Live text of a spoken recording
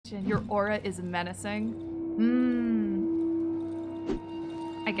Jin, your aura is menacing.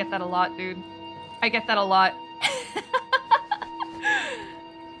 I get that a lot, dude. I get that a lot.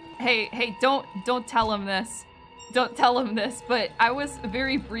 Hey, don't tell him this. Don't tell him this, but I was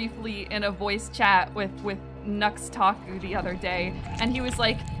very briefly in a voice chat with Nux Taku the other day, and he was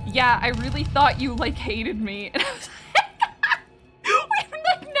like, yeah, I really thought you, like, hated me. And I was like, we've,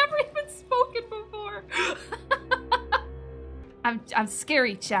 like, never even spoken before. I'm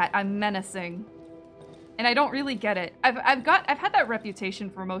scary, chat. I'm menacing. And I don't really get it. I've had that reputation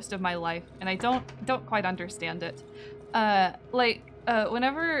for most of my life, and I don't quite understand it. Because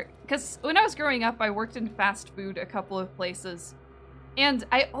when I was growing up, I worked in fast food a couple of places, and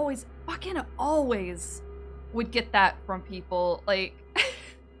I always, fucking always, would get that from people, like,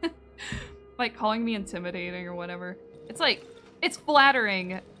 like calling me intimidating or whatever. It's like, it's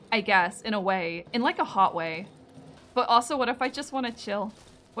flattering, I guess, in a way, in like a hot way. But also, what if I just want to chill?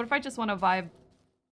 What if I just want to vibe?